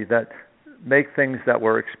technology that make things that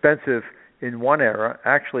were expensive in one era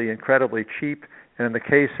actually incredibly cheap, and in the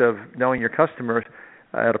case of knowing your customers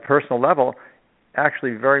at a personal level,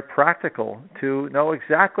 actually very practical to know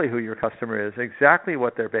exactly who your customer is, exactly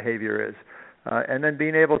what their behavior is, and then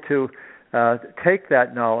being able to take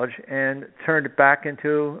that knowledge and turn it back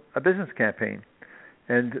into a business campaign.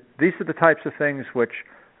 And these are the types of things which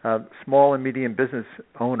small and medium business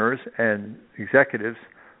owners and executives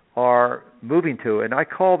are moving to. And I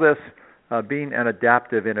call this being an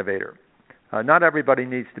adaptive innovator. Not everybody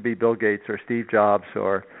needs to be Bill Gates or Steve Jobs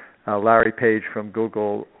or Larry Page from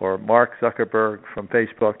Google or Mark Zuckerberg from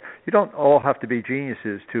Facebook. You don't all have to be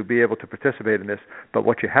geniuses to be able to participate in this, but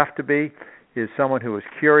what you have to be is someone who is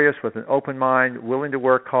curious with an open mind, willing to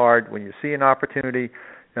work hard. When you see an opportunity,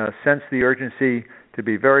 sense the urgency to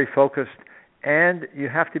be very focused, and you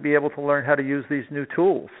have to be able to learn how to use these new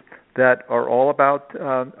tools that are all about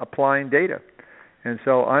applying data. And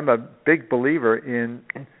so I'm a big believer in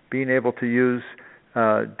being able to use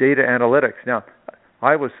data analytics. Now,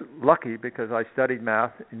 I was lucky because I studied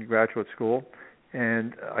math in graduate school,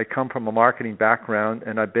 and I come from a marketing background,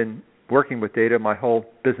 and I've been working with data my whole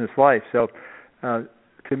business life. So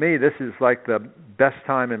to me, this is like the best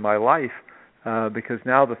time in my life because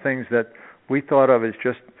now the things that we thought of as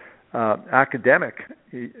just academic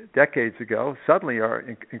decades ago suddenly are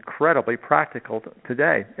incredibly practical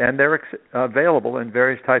today, and they're available in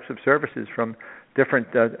various types of services from different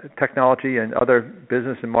technology and other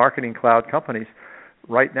business and marketing cloud companies.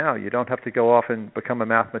 Right now, you don't have to go off and become a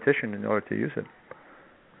mathematician in order to use it.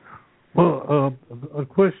 Well, a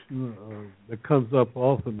question that comes up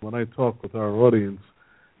often when I talk with our audience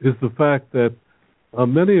is the fact that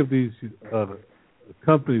many of these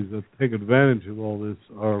companies that take advantage of all this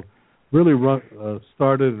are really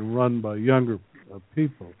started and run by younger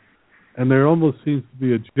people, and there almost seems to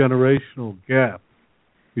be a generational gap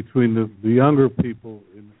between the younger people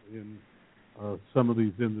in some of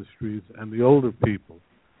these industries and the older people.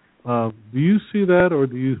 Do you see that, or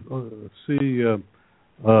do you see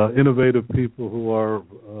innovative people who are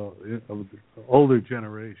of older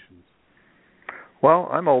generations? Well,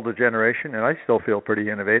 I'm older generation, and I still feel pretty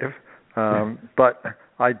innovative, but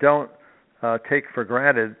I don't take for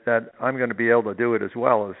granted that I'm going to be able to do it as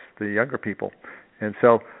well as the younger people. And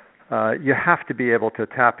so you have to be able to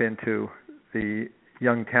tap into the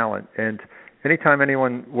young talent. And anytime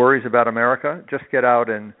anyone worries about America, just get out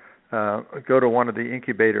and go to one of the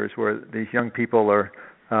incubators where these young people are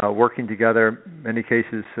working together. In many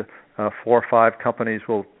cases, 4 or 5 companies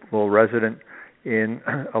will resident in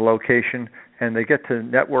a location, and they get to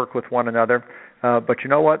network with one another. But you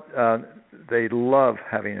know what? They love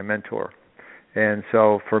having a mentor. And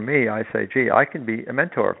so for me, I say, gee, I can be a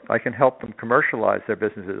mentor. I can help them commercialize their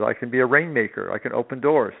businesses. I can be a rainmaker. I can open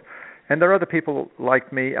doors. And there are other people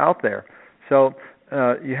like me out there. So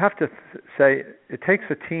you have to say it takes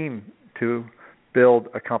a team to build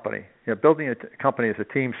a company. You know, building a company is a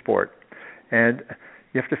team sport. And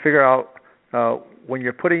you have to figure out when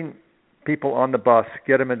you're putting people on the bus,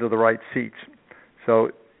 get them into the right seats.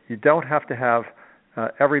 So you don't have to have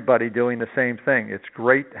everybody doing the same thing. It's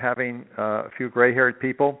great having a few gray-haired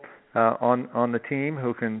people on the team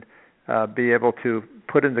who can be able to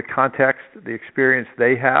put into context the experience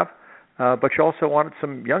they have, but you also want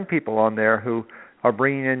some young people on there who are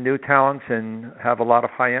bringing in new talents and have a lot of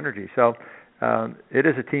high energy. So it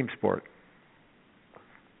is a team sport.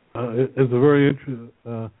 It's a very interesting.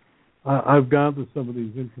 I've gone to some of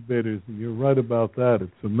these incubators, and you're right about that.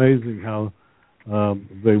 It's amazing how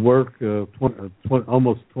They work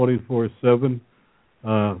almost 24/7.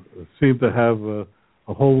 Seem to have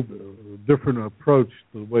a whole different approach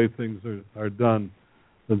to the way things are done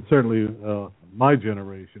than certainly my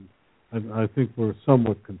generation. And I think we're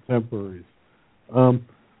somewhat contemporaries. As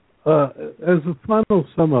a final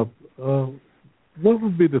sum up, what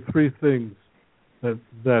would be the three things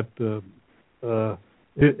that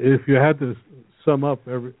if you had to sum up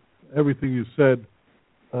everything you said,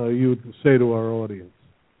 you would say to our audience?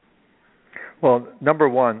 Well, number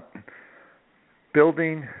one,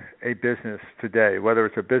 building a business today, whether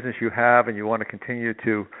it's a business you have and you want to continue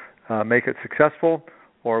to make it successful,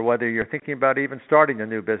 or whether you're thinking about even starting a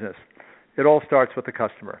new business, it all starts with the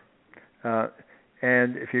customer.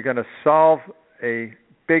 And if you're going to solve a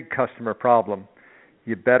big customer problem,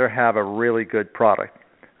 you better have a really good product.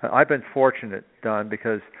 I've been fortunate, Don,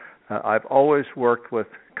 because I've always worked with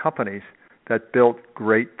companies that built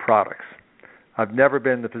great products. I've never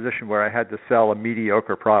been in the position where I had to sell a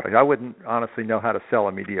mediocre product. I wouldn't honestly know how to sell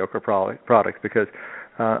a mediocre product because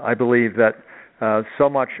I believe that so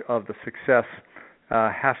much of the success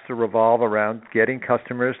has to revolve around getting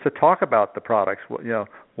customers to talk about the products.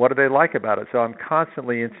 What do they like about it? So I'm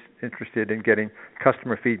constantly interested in getting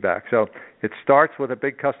customer feedback. So it starts with a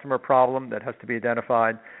big customer problem that has to be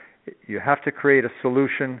identified. You have to create a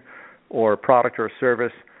solution or a product or a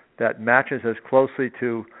service that matches as closely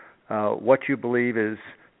to what you believe is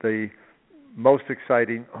the most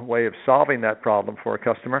exciting way of solving that problem for a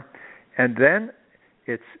customer. And then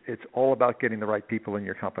it's all about getting the right people in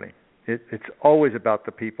your company. It's always about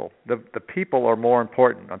the people. The people are more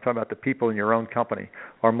important. I'm talking about the people in your own company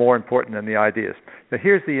are more important than the ideas. Now,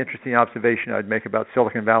 here's the interesting observation I'd make about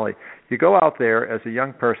Silicon Valley. You go out there as a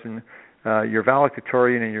young person, you're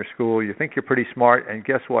valedictorian in your school, you think you're pretty smart, and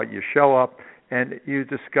guess what? You show up and you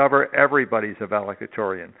discover everybody's a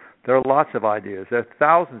valedictorian. There are lots of ideas. There are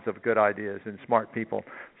thousands of good ideas and smart people.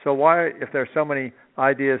 So why, if there are so many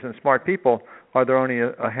ideas and smart people, are there only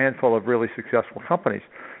a handful of really successful companies?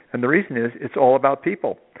 And the reason is it's all about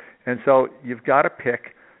people. And so you've got to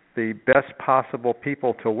pick the best possible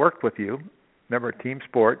people to work with you. Remember, team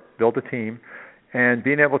sport, build a team, and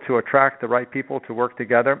being able to attract the right people to work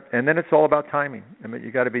together. And then it's all about timing. I mean,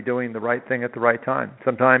 you got to be doing the right thing at the right time.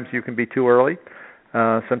 Sometimes you can be too early.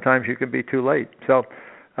 Sometimes you can be too late. So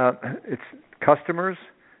it's customers,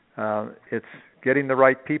 it's getting the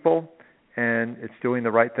right people, and it's doing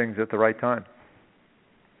the right things at the right time.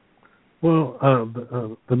 Well,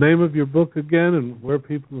 the name of your book again and where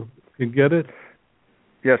people can get it?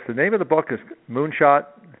 Yes, the name of the book is Moonshot,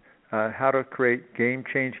 How to Create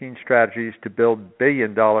Game-Changing Strategies to Build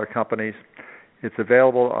Billion-Dollar Companies. It's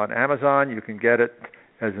available on Amazon. You can get it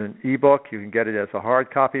as an e-book. You can get it as a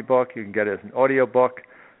hard copy book. You can get it as an audio book.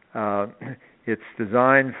 It's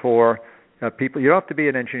designed for people. You don't have to be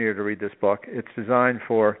an engineer to read this book. It's designed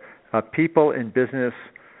for people in business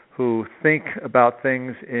who think about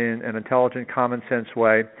things in an intelligent, common sense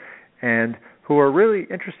way, and who are really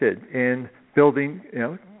interested in building,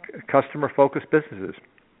 customer-focused businesses.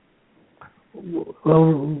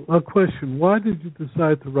 Well, a question: why did you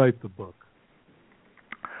decide to write the book?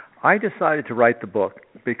 I decided to write the book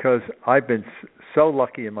because I've been so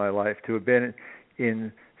lucky in my life to have been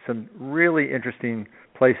in some really interesting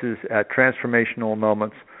places at transformational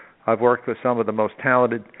moments. I've worked with some of the most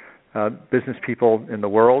talented business people in the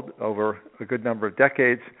world over a good number of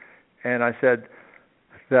decades, and I said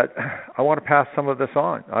that I want to pass some of this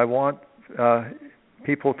on. I want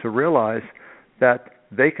people to realize that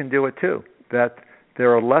they can do it too, that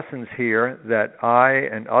there are lessons here that I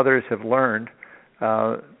and others have learned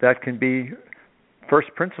that can be first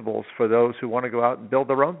principles for those who want to go out and build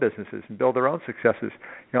their own businesses and build their own successes.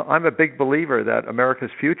 I'm a big believer that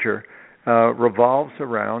America's future revolves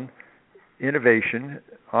around innovation,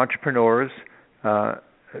 entrepreneurs,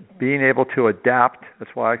 being able to adapt.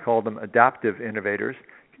 That's why I call them adaptive innovators,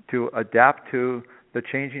 to adapt to the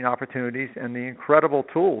changing opportunities and the incredible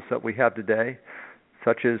tools that we have today,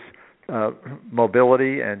 such as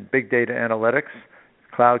mobility and big data analytics,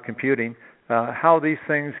 cloud computing, how these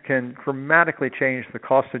things can dramatically change the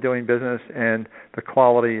cost of doing business and the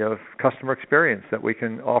quality of customer experience that we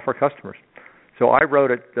can offer customers. So I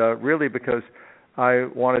wrote it really because I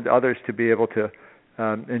wanted others to be able to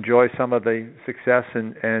enjoy some of the success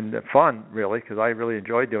and fun, really, because I really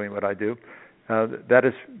enjoy doing what I do. That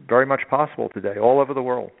is very much possible today, all over the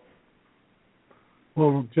world.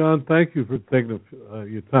 Well, John, thank you for taking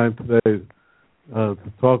your time today to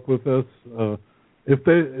talk with us.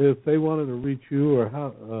 If they wanted to reach you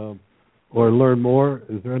or learn more,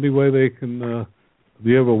 is there any way they can? Do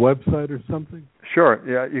you have a website or something? Sure.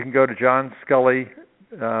 Yeah, you can go to John Sculley.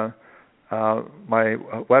 my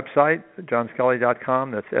website,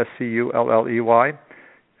 johnsculley.com. That's SCULLEY.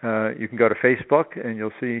 You can go to Facebook, and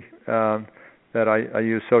you'll see that I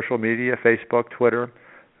use social media, Facebook, Twitter.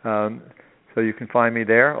 So you can find me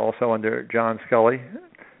there, also under John Sculley.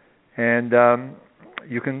 And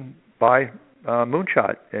you can buy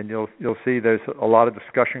Moonshot, and you'll see there's a lot of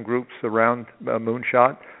discussion groups around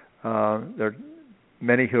Moonshot. There are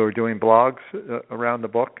many who are doing blogs around the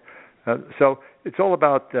book. So it's all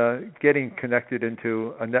about getting connected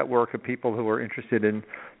into a network of people who are interested in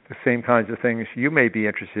the same kinds of things you may be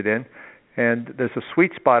interested in. And there's a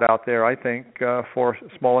sweet spot out there, I think, for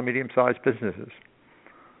small and medium-sized businesses.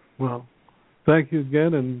 Well, thank you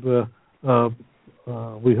again, and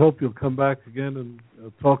we hope you'll come back again and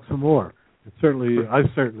talk some more. I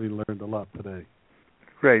certainly learned a lot today.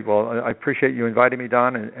 Great. Well, I appreciate you inviting me,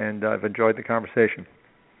 Don, and I've enjoyed the conversation.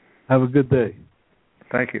 Have a good day.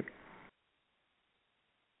 Thank you.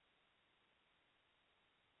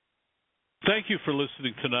 Thank you for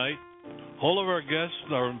listening tonight. All of our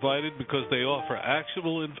guests are invited because they offer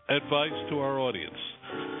actionable advice to our audience.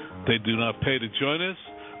 They do not pay to join us,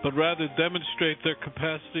 but rather demonstrate their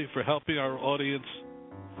capacity for helping our audience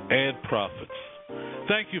add profits.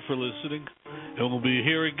 Thank you for listening, and we'll be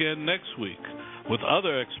here again next week with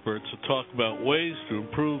other experts to talk about ways to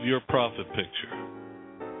improve your profit picture.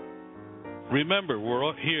 Remember,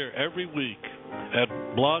 we're here every week at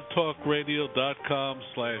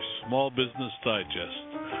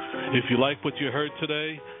blogtalkradio.com/smallbusinessdigest. If you like what you heard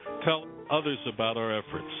today, tell others about our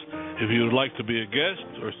efforts. If you would like to be a guest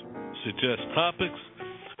or suggest topics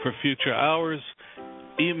for future hours,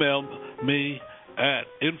 email me at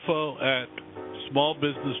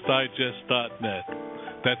info@smallbusinessdigest.net.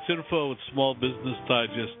 That's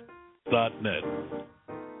info@smallbusinessdigest.net.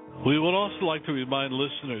 We would also like to remind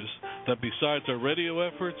listeners that besides our radio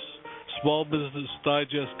efforts, Small Business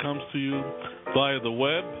Digest comes to you via the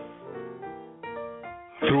web,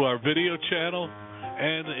 through our video channel,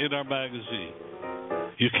 and in our magazine.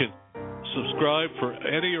 You can subscribe for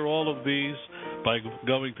any or all of these by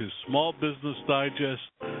going to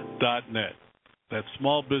smallbusinessdigest.net. That's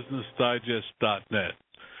smallbusinessdigest.net.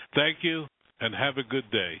 Thank you, and have a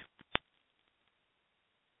good day.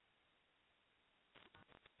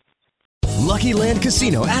 Lucky Land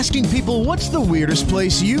Casino, asking people, what's the weirdest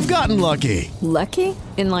place you've gotten lucky? Lucky?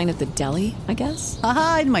 In line at the deli, I guess?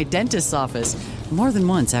 Aha, in my dentist's office. More than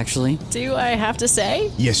once, actually. Do I have to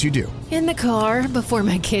say? Yes, you do. In the car before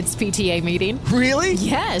my kids' PTA meeting. Really?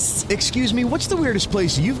 Yes. Excuse me, what's the weirdest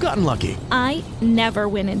place you've gotten lucky? I never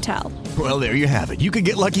win and tell. Well, there you have it. You can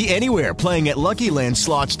get lucky anywhere, playing at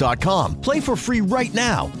LuckyLandSlots.com. Play for free right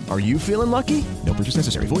now. Are you feeling lucky? No purchase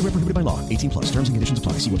necessary. Void where prohibited by law. 18+. Terms and conditions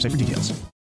apply. See website for details.